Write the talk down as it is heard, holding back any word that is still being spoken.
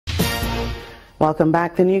Welcome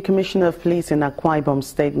back. The new Commissioner of Police in Akwa Ibom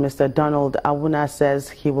State, Mr. Donald Awuna, says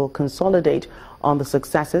he will consolidate on the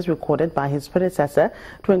successes recorded by his predecessor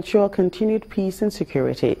to ensure continued peace and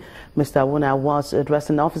security. Mr. Awuna was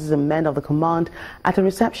addressing officers and men of the command at a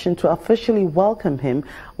reception to officially welcome him,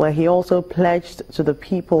 where he also pledged to the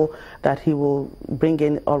people that he will bring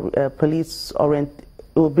in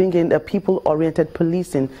people-oriented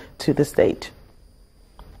policing to the state.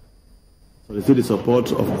 Receive the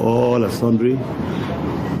support of all and sundry,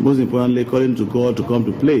 most importantly calling to God to come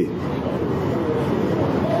to play.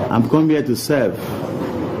 I'm come here to serve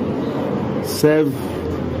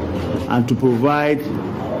and to provide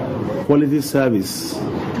quality service,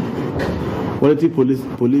 quality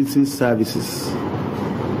policing services.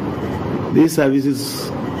 These services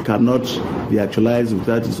cannot be actualized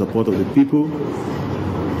without the support of the people.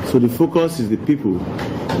 So the focus is the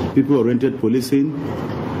people-oriented policing,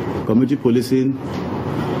 community policing,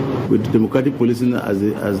 with democratic policing as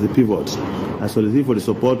the pivot. I solicit for the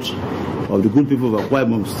support of the good people of Akwa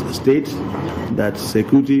Ibom State that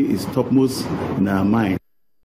security is topmost in our mind.